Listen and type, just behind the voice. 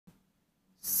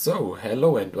So,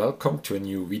 hello and welcome to a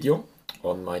new video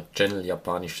on my channel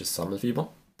Japanisches Sammelfieber.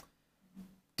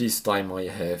 This time I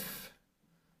have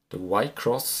the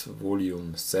WIXOSS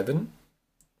Volume 7.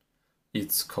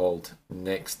 It's called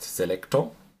Next Selector.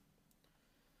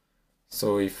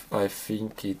 So if I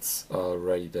think it's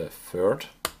already the third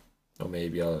or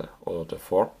maybe or the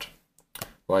fourth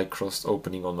WIXOSS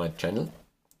opening on my channel.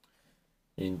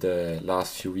 In the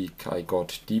last few weeks I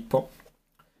got deeper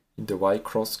in the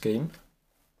WIXOSS game.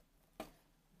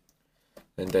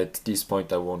 And at this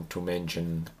point I want to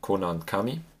mention Conan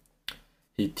Kami.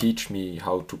 He teach me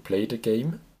how to play the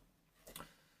game.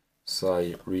 So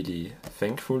I'm really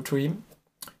thankful to him.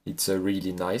 It's a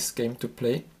really nice game to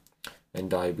play.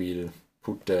 And I will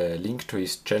put the link to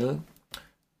his channel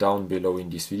down below in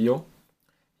this video.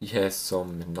 He has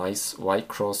some nice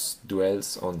WIXOSS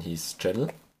duels on his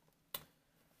channel.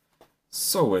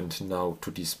 So, and now to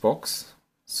this box.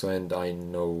 So, and I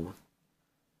know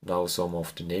now some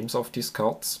of the names of these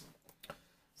cards.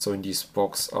 So in this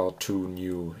box are two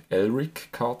new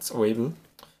Elric cards available.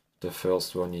 The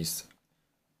first one is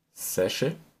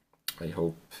Sashe. I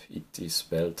hope it is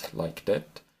spelled like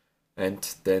that. And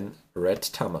then Red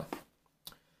Tama.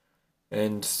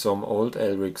 And some old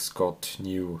Elrics got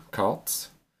new cards.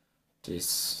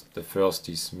 The first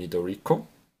is Midoriko.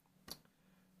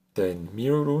 Then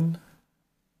Mirurun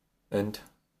and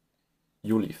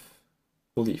Ulif.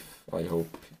 I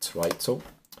hope it's right so.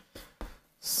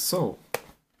 So,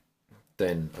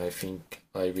 then I think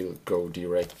I will go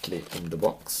directly in the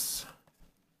box.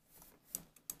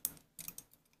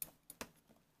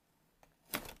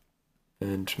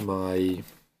 And my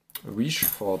wish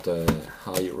for the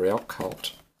high rare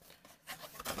card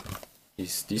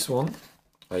is this one.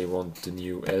 I want the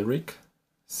new Elric,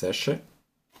 Sashe.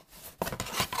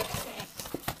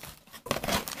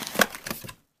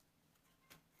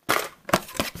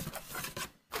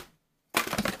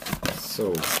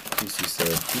 So this is a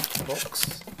big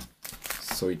box,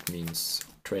 so it means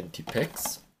 20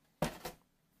 packs.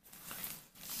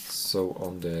 So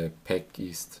on the pack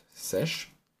is Sash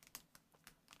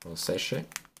or Sashe,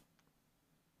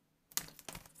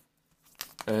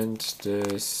 and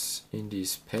in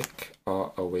this pack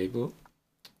are available,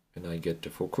 and I get the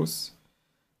focus.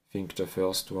 I think the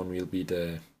first one will be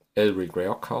the Elric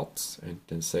rare cards, and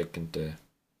then second the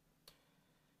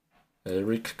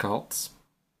Elric cards.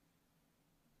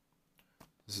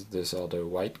 These are the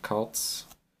white cards,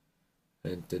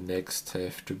 and the next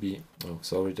have to be, oh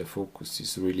sorry, the focus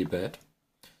is really bad,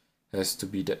 has to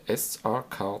be the SR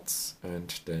cards,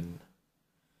 and then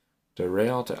the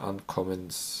rare, the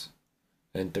uncommons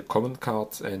and the common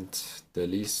cards, and the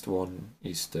least one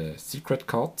is the secret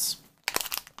cards.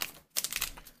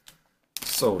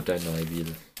 So then I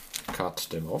will cut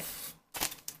them off.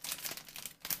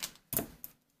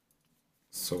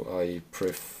 So I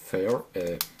prefer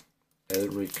a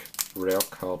Elric rare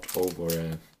card over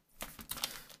a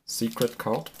secret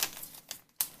card.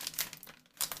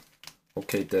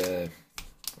 Okay,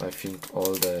 I think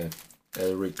all the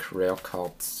Elric rare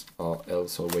cards are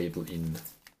also available in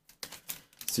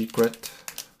secret,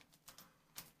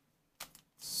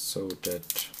 so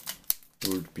that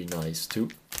would be nice too.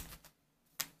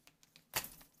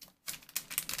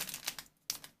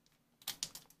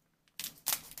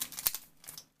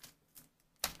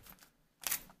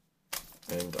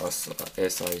 And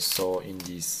as I saw in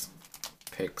these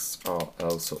packs are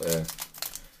also a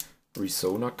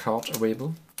Risona card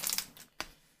available.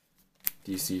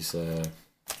 This is a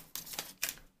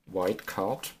white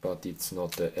card, but it's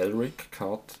not the Elric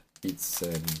card. It's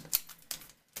a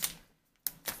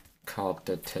card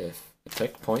that have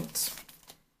attack points.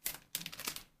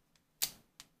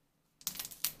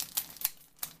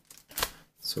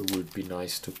 So it would be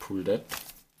nice to pull that.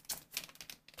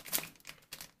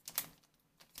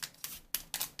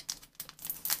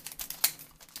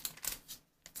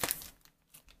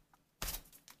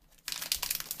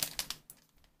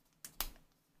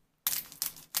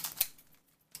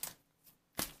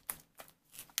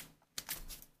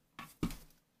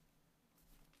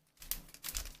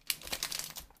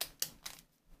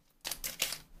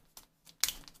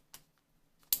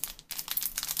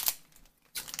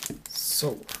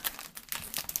 So,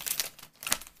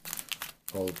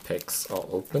 all packs are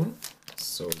open,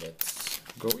 so let's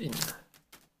go in.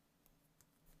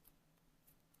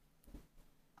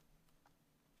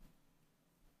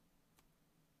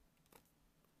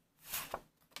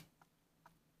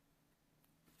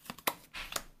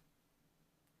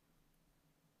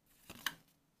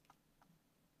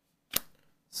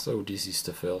 So this is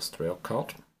the first rare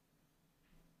card.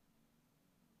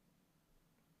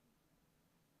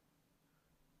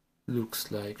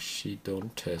 looks like she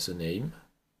don't has a name.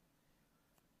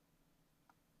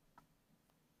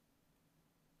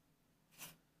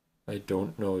 I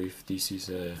don't know if this is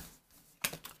a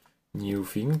new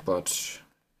thing, but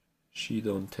she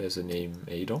don't has a name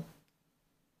either.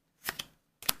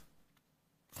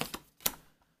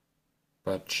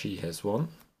 But she has one.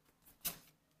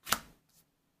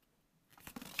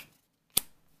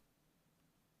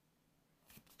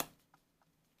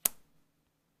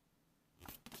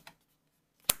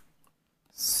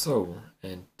 So,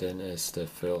 and then as the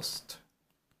first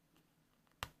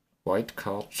white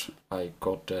card, I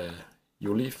got a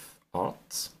Ulif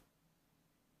Arts.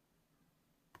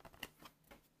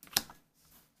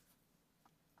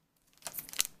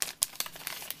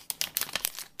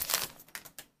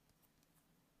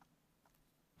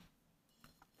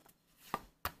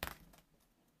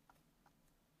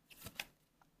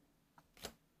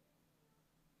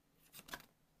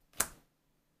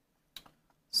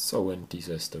 So, and this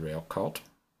is the rare card.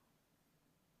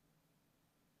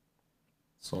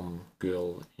 Some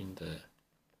girl in the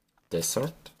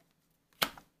desert.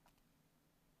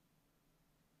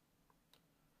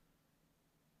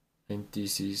 And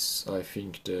this is, I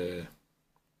think, the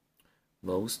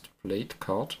most played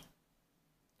card.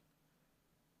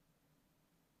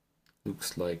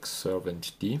 Looks like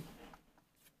Servant D.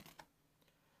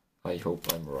 I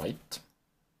hope I'm right.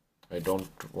 I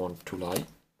don't want to lie.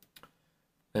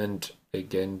 And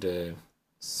again the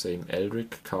same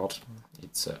Elric card.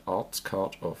 It's an arts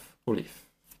card of Ulif.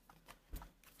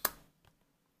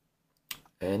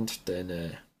 And then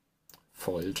a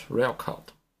foiled rare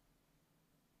card.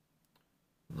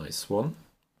 Nice one.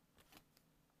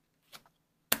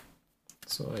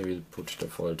 So I will put the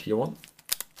foiled here on.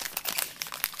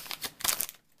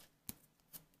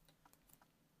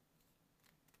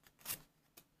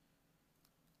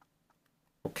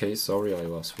 Okay, sorry, I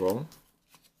was wrong.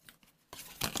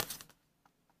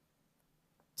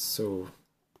 So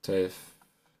they have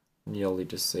nearly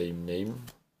the same name,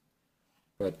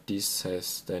 but this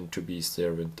has then to be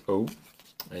Servant O,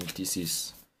 and this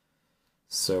is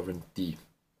Servant D.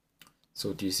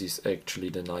 So this is actually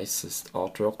the nicest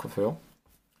artwork of her.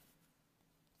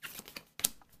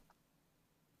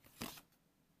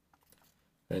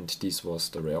 And this was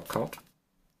the rare card.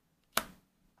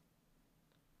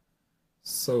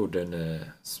 So then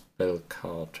a spell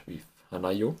card with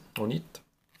Hanayo on it.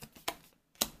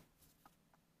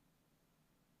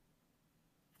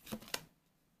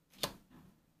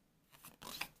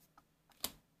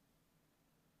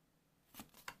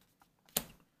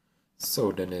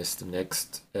 So then is the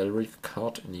next Elric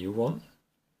card, a new one.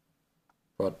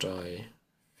 But I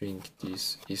think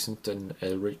this isn't an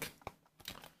Elric.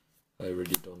 I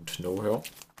really don't know her.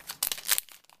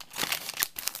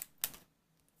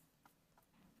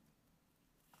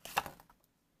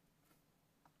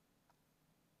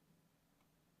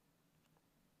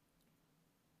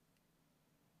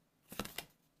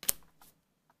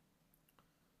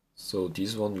 So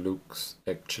this one looks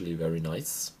actually very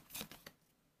nice.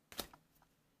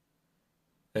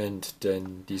 And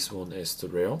then this one is the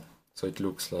rare. So it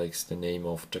looks like the name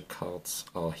of the cards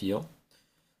are here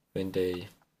when they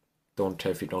don't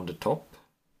have it on the top.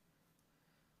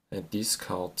 And these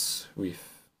cards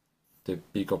with the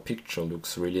bigger picture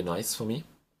looks really nice for me.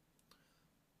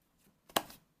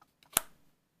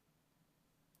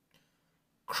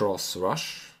 Cross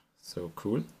Rush, so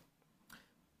cool.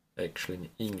 Actually an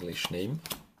English name.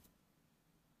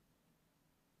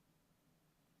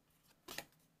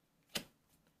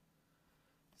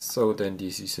 So then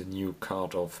this is a new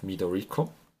card of Midoriko,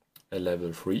 a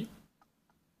level 3,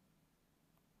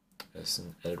 as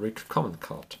an Elric common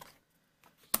card.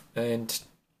 And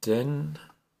then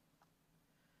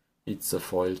it's a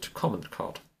foiled common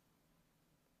card.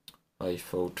 I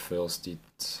thought first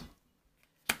it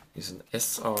is an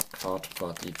SR card,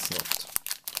 but it's not.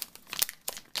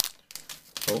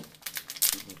 Oh,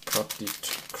 didn't cut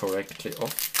it correctly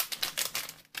off.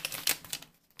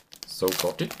 So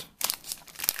got it.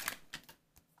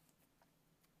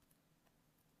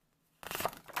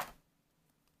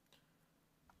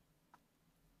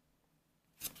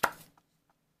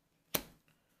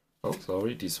 Oh,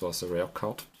 sorry, this was a rare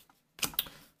card.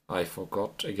 I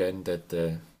forgot again that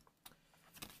the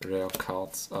rare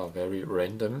cards are very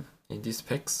random in these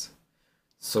packs.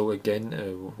 So again,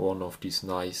 one of these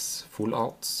nice full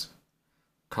arts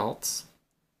cards.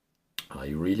 I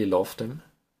really love them.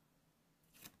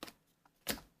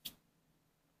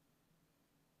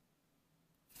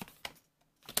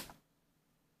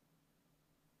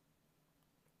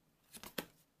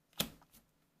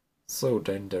 So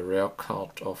then the rare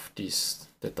card of this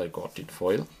that I got in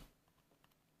foil.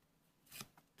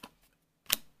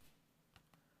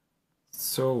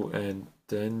 So, and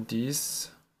then this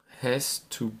has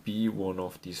to be one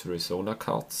of these Resona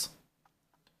cards.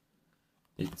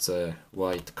 It's a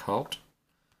white card,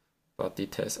 but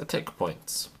it has attack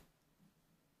points.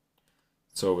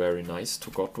 So very nice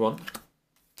to got one.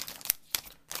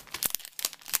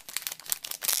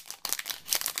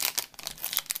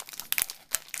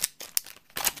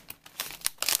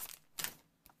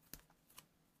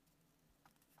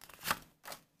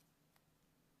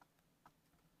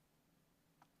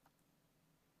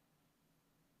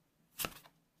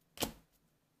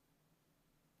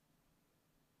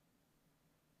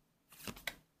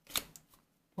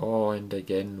 Oh, and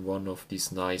again one of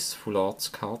these nice full arts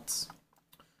cards,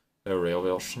 a rare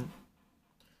version,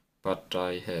 but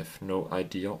I have no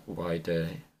idea why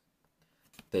they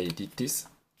did this.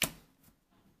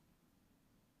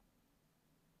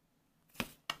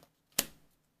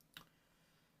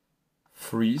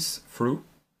 Freeze through.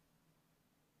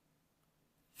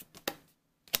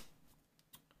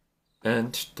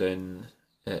 And then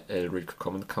a Elric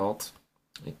common card.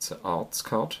 It's an arts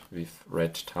card with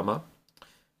red Tama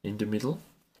in the middle.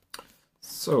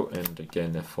 So, and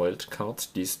again a foiled card.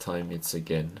 This time it's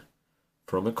again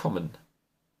from a common.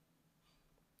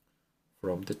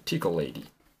 From the Tiger Lady.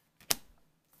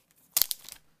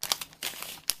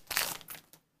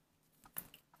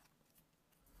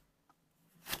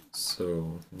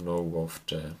 So, no of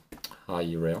the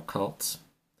high rare cards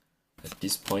at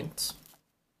this point.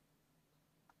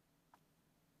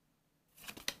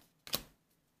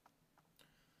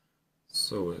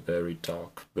 So a very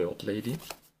dark bird lady.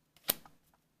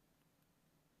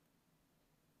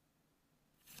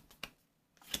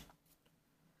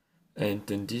 And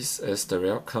then this as the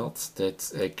rare card,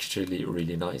 that's actually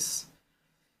really nice.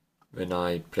 When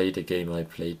I played the game, I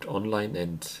played online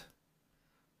and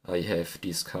I have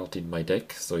this card in my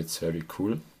deck, so it's very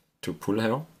cool to pull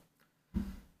her.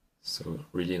 So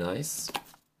really nice.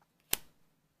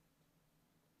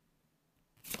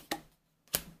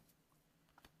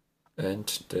 And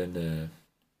then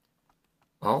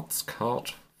a arts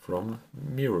card from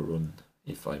Mirrorun,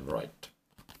 if I'm right.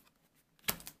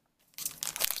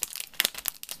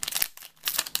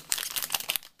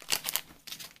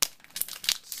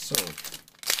 So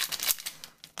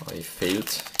I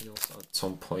failed here at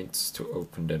some points to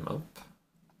open them up.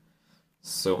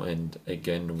 So, and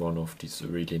again one of these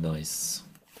really nice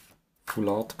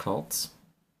full art cards.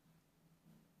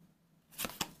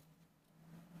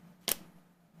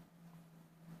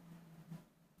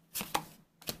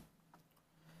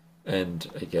 And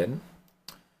again,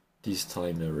 this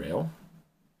time a rare.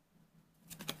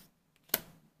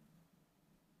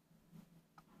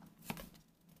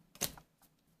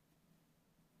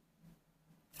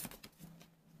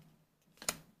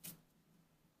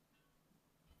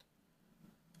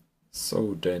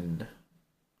 So then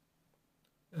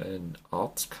an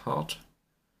arts card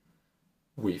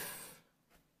with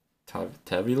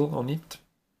Tavil on it.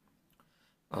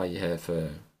 I have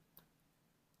a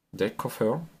deck of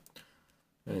her,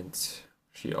 and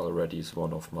she already is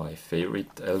one of my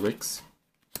favorite Elrics.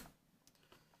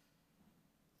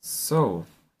 So,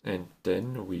 and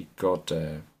then we got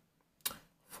a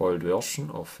foiled version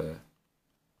of a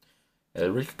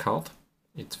Elric card.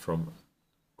 It's from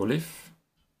Olif,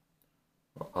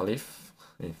 or Alif.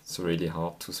 It's really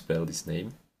hard to spell this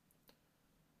name.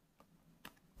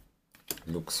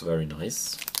 Looks very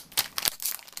nice.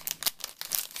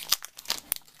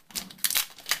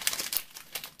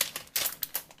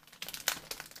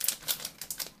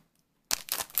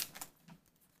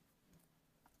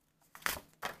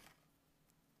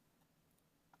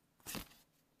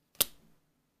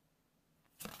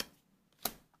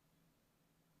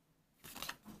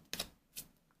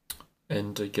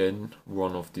 And again,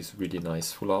 one of these really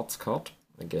nice full arts card,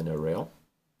 again a rare.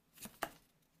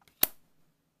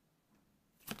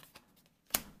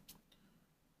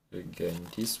 Again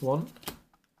this one.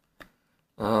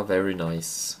 Ah, very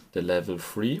nice. The level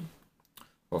 3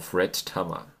 of Red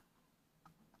Tama.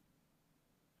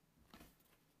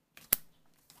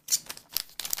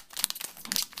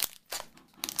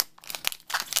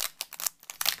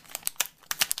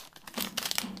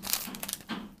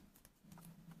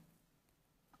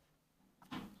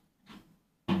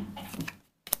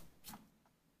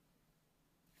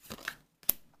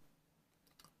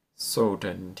 So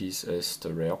then this is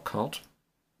the rare card.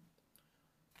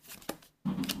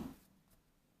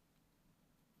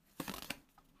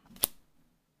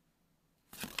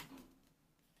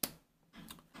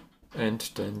 And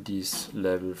then this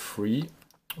level 3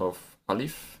 of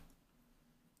Alif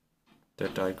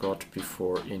that I got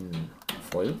before in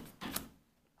foil.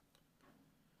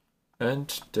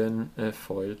 and then a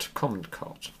foiled common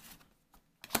card.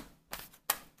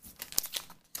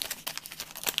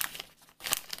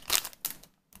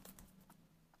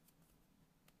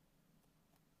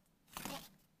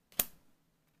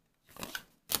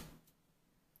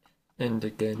 And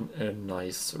again a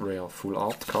nice rare full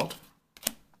art card.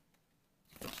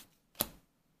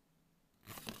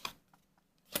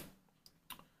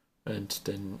 And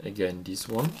then again this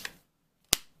one.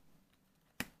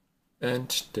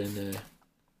 And then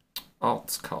a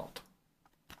arts card.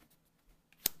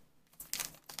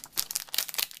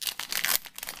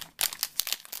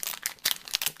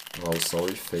 Oh,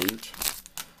 sorry, failed.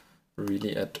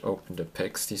 Really had to open the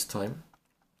packs this time.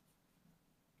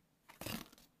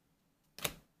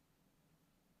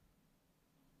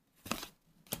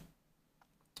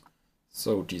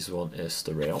 So this one is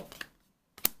the rare.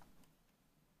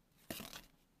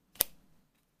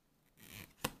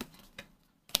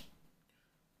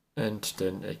 And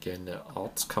then again the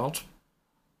arts card.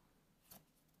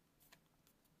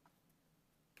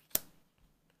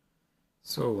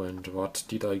 So, and what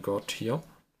did I got here?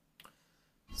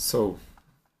 So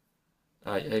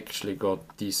I actually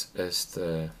got this as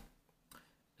the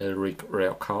Elric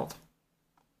rare card.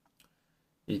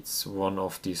 It's one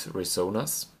of these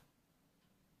Resonas.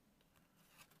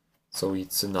 So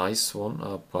it's a nice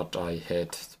one, but I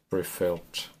had preferred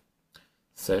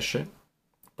Sasha,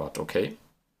 but okay,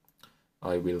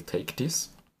 I will take this.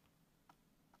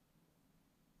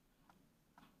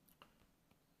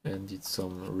 And it's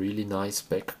some really nice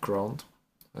background,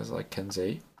 as I can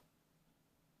say.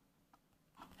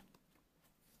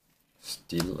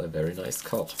 Still a very nice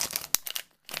card.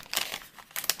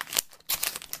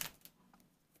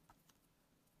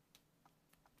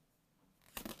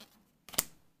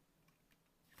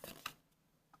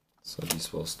 So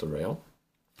this was the rare.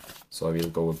 So I will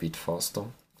go a bit faster.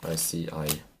 I see I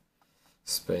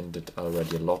spent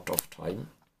already a lot of time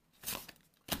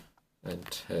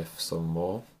and have some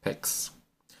more packs.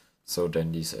 So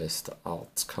then this is the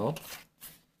arts card.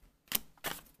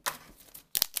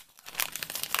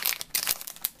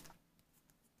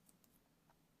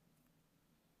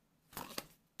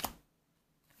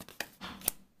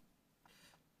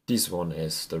 This one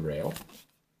is the rare.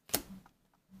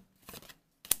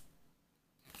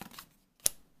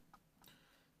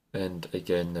 And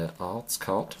again the arts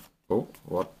card. Oh,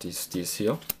 what is this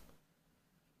here?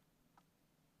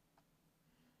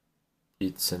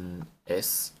 It's an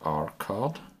SR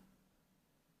card.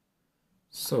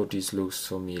 So this looks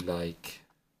for me like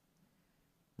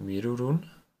Mirurun.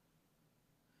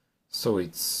 So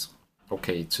it's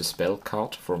okay, it's a spell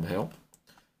card from her.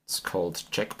 It's called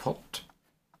Jackpot.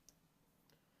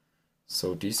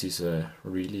 So this is a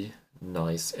really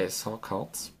nice SR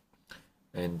card.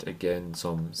 And again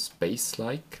some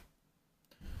space-like.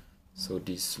 So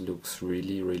this looks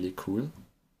really cool.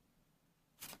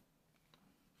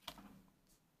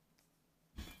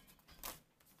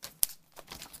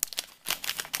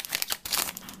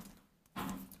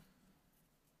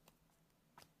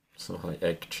 So I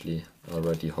actually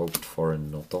already hoped for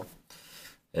another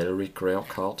Elric rare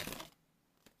card,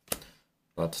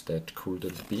 but that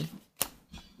couldn't be.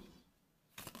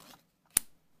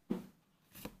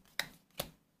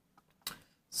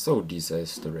 So this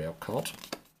is the rare card.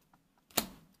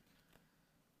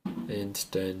 And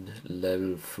then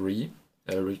level 3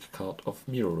 Elric card of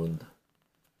Mirurun.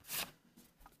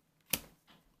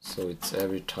 So it's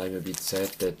every time a bit sad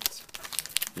that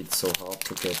it's so hard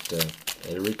to get the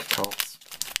Elric cards.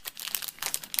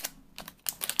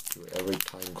 You every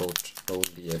time got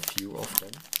only a few of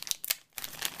them.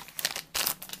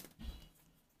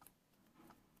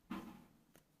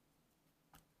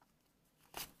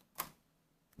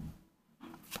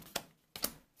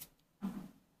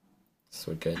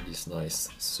 So again this nice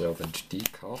Servant D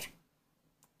card.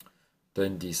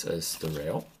 Then this is the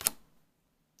rare.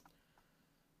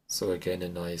 So again a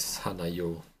nice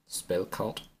Hanayo spell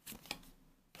card.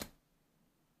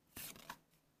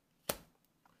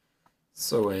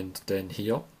 So and then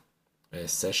here a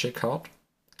Sasha card,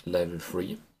 level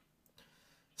 3.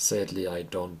 Sadly I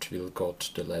don't will got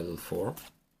the level 4.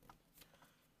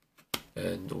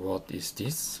 And what is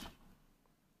this?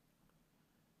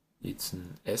 It's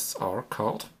an SR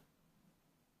card.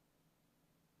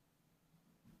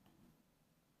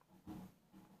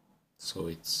 So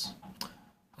it's,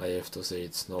 I have to say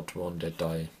it's not one that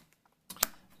I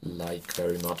like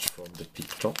very much from the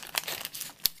picture.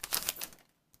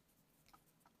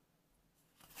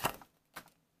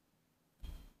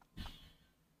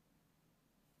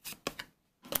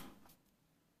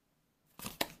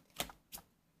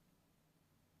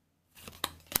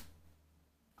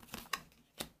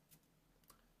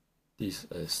 This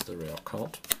is the rare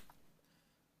card.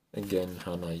 Again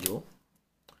Hanayo.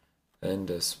 And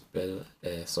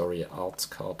a arts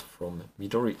card from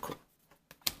Midoriko.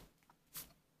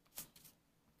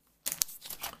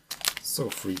 So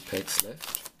 3 packs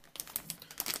left.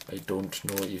 I don't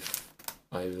know if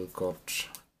I will got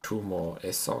 2 more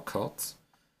SR cards.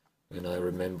 When I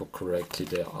remember correctly,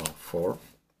 there are 4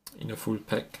 in a full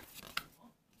pack.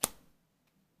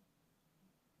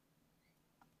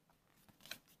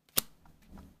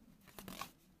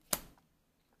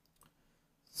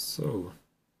 So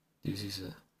this is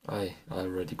I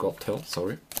already got her,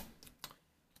 sorry.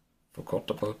 Forgot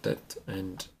about that.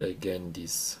 And again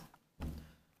this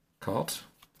card.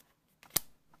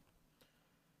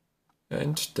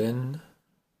 And then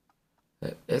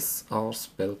a SR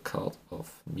spell card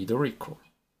of Midoriko.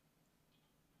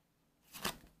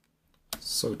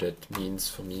 So that means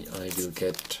for me I will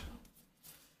get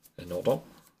another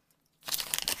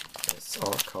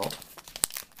SR card.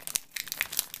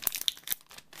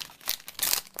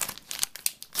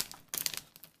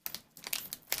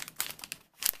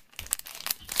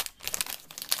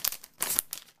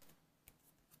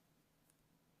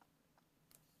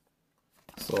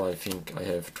 So I think I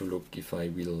have to look if I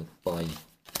will buy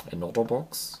another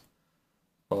box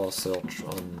or search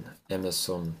on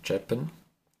Amazon Japan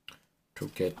to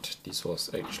get, this was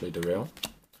actually the rare,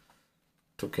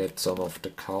 to get some of the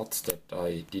cards that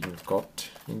I didn't got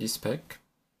in this pack.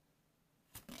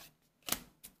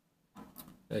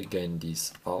 Again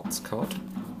this arts card.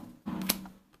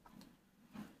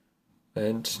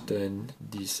 And then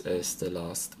this is the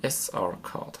last SR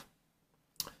card.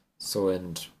 So,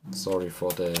 and sorry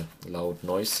for the loud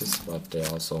noises, but there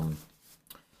are some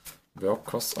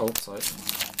workers outside.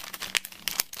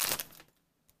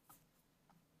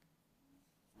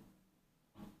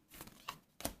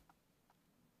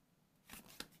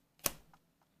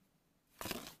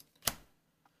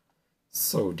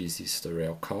 So this is the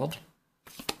rare card.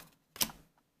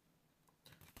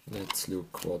 Let's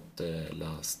look what the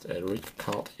last Elric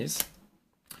card is.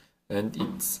 And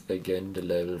it's again the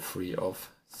level 3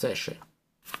 of Sasha.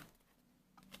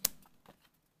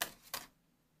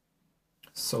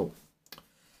 So,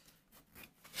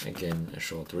 again a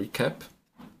short recap.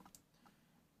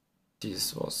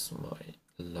 This was my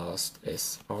last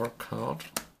SR card.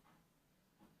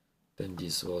 Then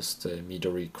this was the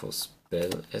Midoriko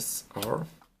Spell SR.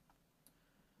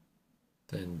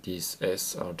 Then this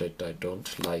SR that I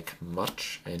don't like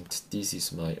much, and this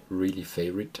is my really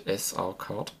favorite SR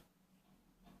card.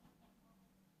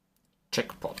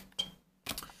 Jackpot.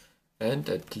 And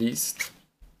at least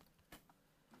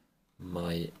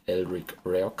my Elric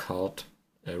rare card,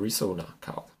 Arizona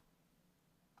card.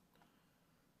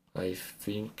 I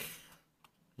think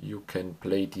you can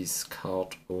play this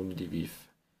card only with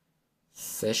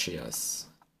Sashias,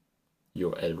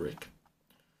 your Elric.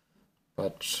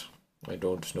 But I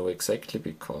don't know exactly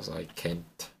because I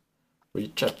can't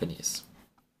read Japanese.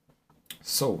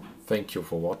 So, thank you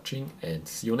for watching and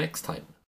see you next time.